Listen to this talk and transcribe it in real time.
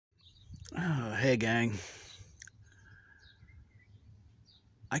Hey gang,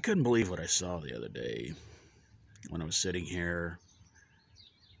 I couldn't believe what I saw the other day when I was sitting here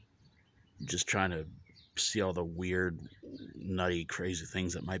just trying to see all the weird, nutty, crazy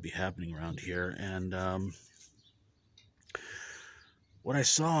things that might be happening around here. And what I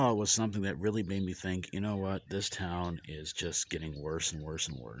saw was something that really made me think, you know what, this town is just getting worse and worse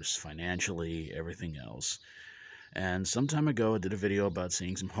and worse, financially, everything else. And some time ago, I did a video about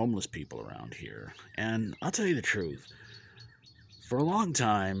seeing some homeless people around here. And I'll tell you the truth, for a long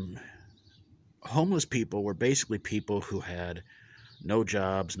time, homeless people were basically people who had no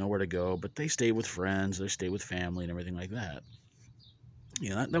jobs, nowhere to go, but they stay with friends, they stay with family, and everything like that.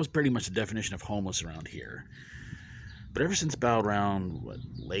 That was pretty much the definition of homeless around here. But ever since about around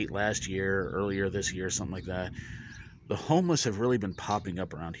late last year, earlier this year, something like that, the homeless have really been popping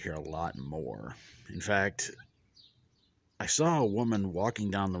up around here a lot more. In fact, I saw a woman walking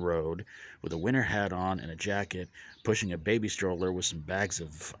down the road with a winter hat on and a jacket, pushing a baby stroller with some bags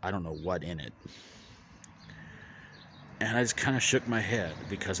of I don't know what in it. And I just kind of shook my head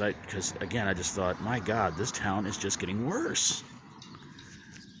because again, I just thought, my God, this town is just getting worse.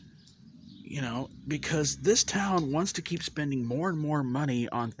 Because this town wants to keep spending more and more money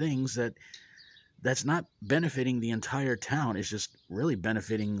on things that's not benefiting the entire town. It's just really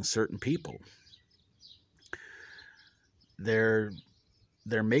benefiting certain people. They're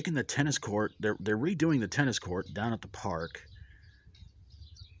making the tennis court. They're redoing the tennis court down at the park,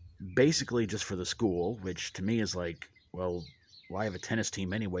 basically just for the school, which to me is like, well, why have a tennis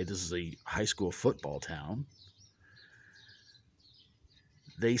team anyway? This is a high school football town.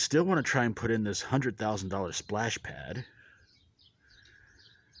 They still want to try and put in this $100,000 splash pad.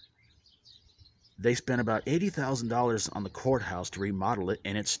 They spent about $80,000 on the courthouse to remodel it,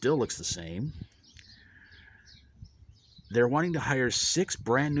 and it still looks the same. They're wanting to hire 6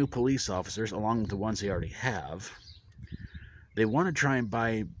 brand new police officers along with the ones they already have. They want to try and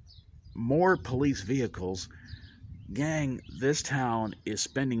buy more police vehicles. Gang, this town is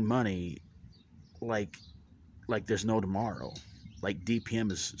spending money like there's no tomorrow. Like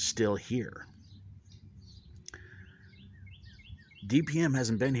DPM is still here. DPM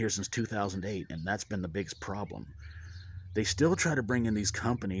hasn't been here since 2008, and that's been the biggest problem. They still try to bring in these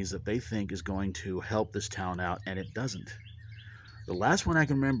companies that they think is going to help this town out, and it doesn't. The last one I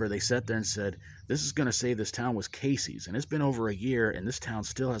can remember, they sat there and said, this is going to save this town, was Casey's, and it's been over a year, and this town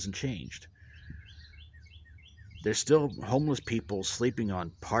still hasn't changed. There's still homeless people sleeping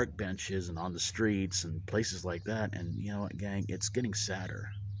on park benches and on the streets and places like that. And you know what, gang, it's getting sadder.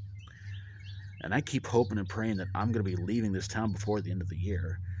 And I keep hoping and praying that I'm going to be leaving this town before the end of the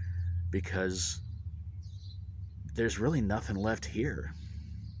year, because there's really nothing left here.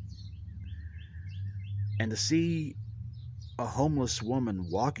 And to see a homeless woman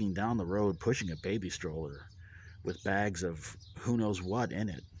walking down the road pushing a baby stroller with bags of who knows what in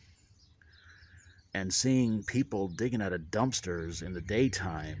it, and seeing people digging out of dumpsters in the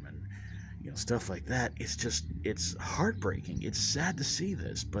daytime and stuff like that, it's heartbreaking. It's sad to see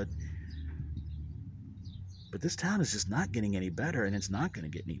this, but this town is just not getting any better, and it's not going to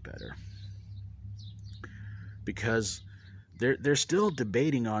get any better, because they're still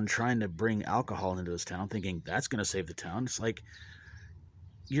debating on trying to bring alcohol into this town, thinking that's going to save the town. It's like,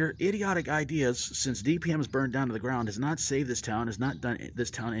 your idiotic ideas, since DPM has burned down to the ground, has not saved this town, has not done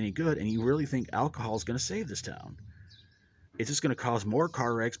this town any good, and you really think alcohol is going to save this town. It's just going to cause more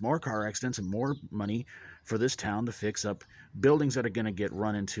car wrecks, more car accidents, and more money for this town to fix up buildings that are going to get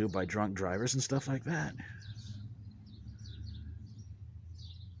run into by drunk drivers and stuff like that.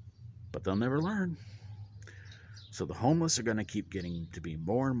 But they'll never learn. So the homeless are going to keep getting to be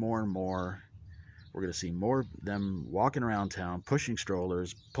more and more and more. We're going to see more of them walking around town, pushing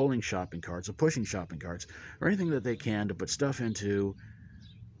strollers, pulling shopping carts, or pushing shopping carts, or anything that they can to put stuff into,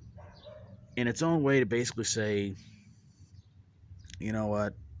 in its own way, to basically say, you know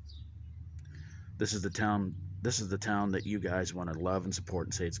what, this is the town that you guys want to love and support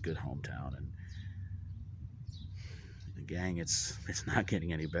and say it's a good hometown. And gang, it's not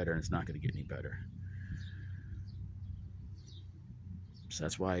getting any better, and it's not going to get any better. So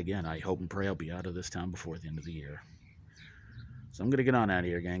that's why, again, I hope and pray I'll be out of this town before the end of the year. So I'm going to get on out of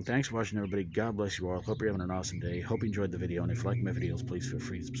here, gang. Thanks for watching, everybody. God bless you all. Hope you're having an awesome day. Hope you enjoyed the video. And if you like my videos, please feel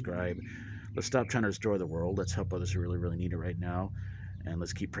free to subscribe. Let's stop trying to destroy the world. Let's help others who really, really need it right now. And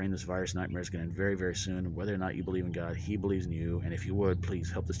let's keep praying this virus nightmare is going to end very, very soon. Whether or not you believe in God, He believes in you. And if you would, please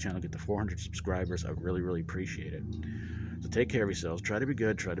help this channel get to 400 subscribers. I really, really appreciate it. So take care of yourselves. Try to be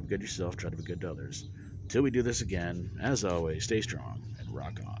good. Try to be good yourself. Try to be good to others. Until we do this again, as always, stay strong and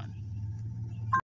rock on.